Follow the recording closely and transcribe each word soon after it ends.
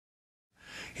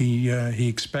He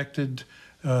expected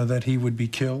that he would be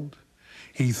killed.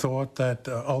 He thought that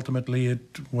ultimately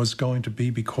it was going to be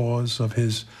because of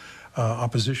his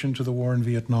opposition to the war in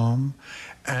Vietnam,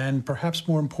 and perhaps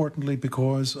more importantly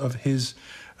because of his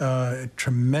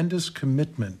tremendous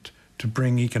commitment to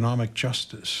bring economic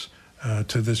justice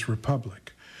to this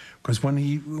republic. Because when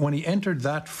he entered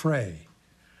that fray,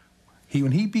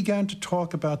 when he began to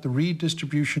talk about the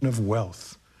redistribution of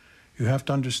wealth, you have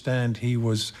to understand he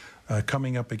was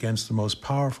coming up against the most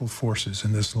powerful forces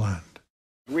in this land.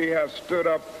 We have stood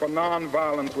up for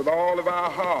nonviolence with all of our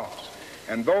hearts,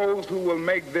 and those who will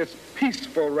make this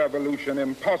peaceful revolution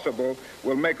impossible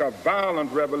will make a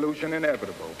violent revolution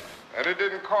inevitable. And it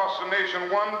didn't cost the nation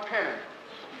 1 penny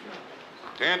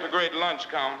to integrate lunch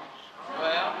counters.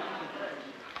 Well,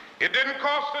 it didn't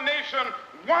cost the nation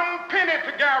 1 penny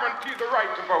to guarantee the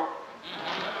right to vote.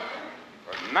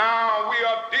 But now we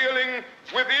are dealing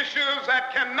with issues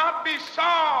that cannot be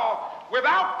solved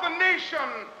without the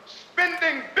nation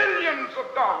spending billions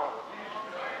of dollars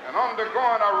and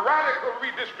undergoing a radical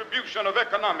redistribution of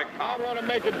economic power. I want to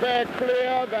make it very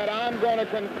clear that I'm going to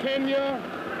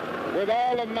continue with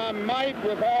all of my might,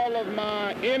 with all of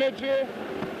my energy,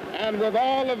 and with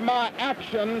all of my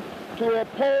action to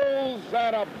oppose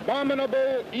that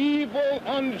abominable, evil,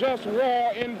 unjust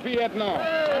war in Vietnam.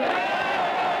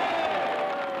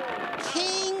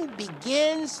 King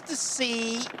begins to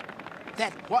see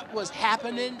that what was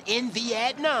happening in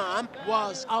Vietnam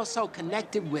was also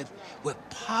connected with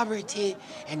poverty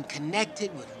and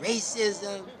connected with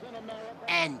racism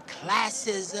and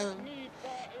classism.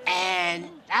 And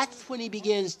that's when he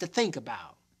begins to think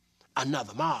about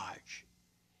another march.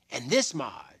 And this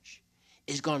march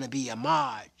is going to be a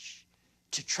march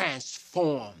to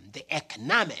transform the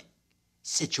economic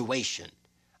situation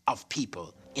of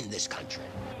people in this country.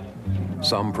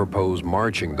 Some propose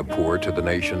marching the poor to the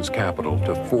nation's capital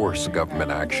to force government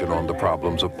action on the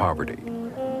problems of poverty.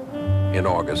 In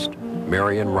August,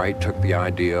 Marian Wright took the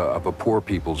idea of a Poor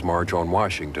People's March on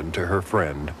Washington to her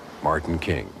friend, Martin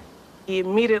King. He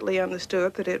immediately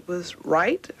understood that it was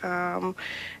right,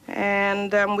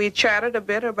 and we chatted a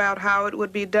bit about how it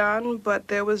would be done, but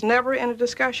there was never any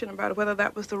discussion about whether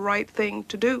that was the right thing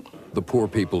to do. The Poor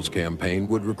People's Campaign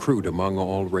would recruit among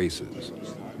all races,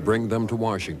 bring them to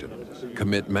Washington,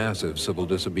 commit massive civil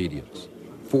disobedience,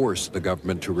 force the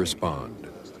government to respond,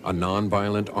 a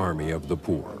nonviolent army of the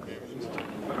poor.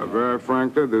 Very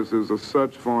frankly, this is a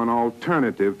search for an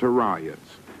alternative to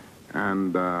riots.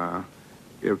 And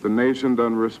if the nation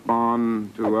doesn't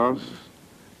respond to us,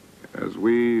 as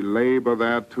we labor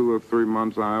that 2 or 3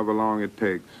 months, however long it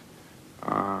takes,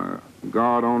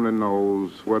 God only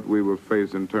knows what we will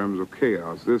face in terms of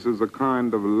chaos. This is a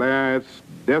kind of last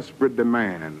desperate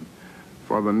demand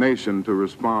for the nation to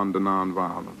respond to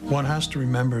nonviolence. One has to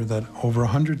remember that over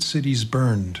 100 cities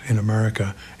burned in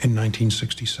America in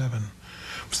 1967.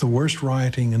 It was the worst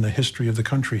rioting in the history of the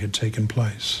country had taken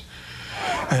place.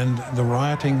 And the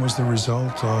rioting was the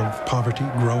result of poverty,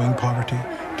 growing poverty,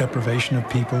 deprivation of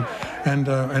people,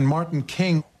 and Martin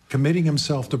King committing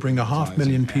himself to bring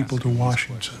 500,000 people to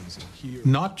Washington,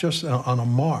 not just on a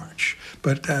march,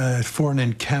 but for an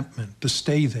encampment, to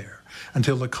stay there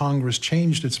until the Congress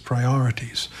changed its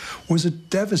priorities, was a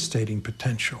devastating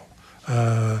potential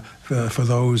for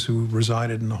those who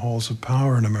resided in the halls of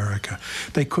power in America.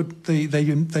 They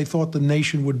thought the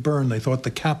nation would burn. They thought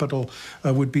the Capitol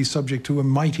would be subject to a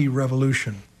mighty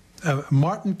revolution.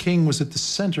 Martin King was at the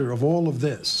center of all of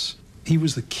this. He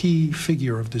was the key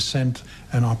figure of dissent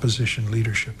and opposition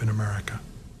leadership in America.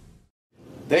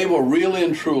 They were really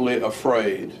and truly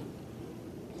afraid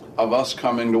of us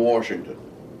coming to Washington.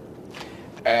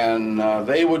 And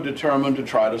they were determined to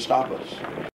try to stop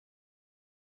us.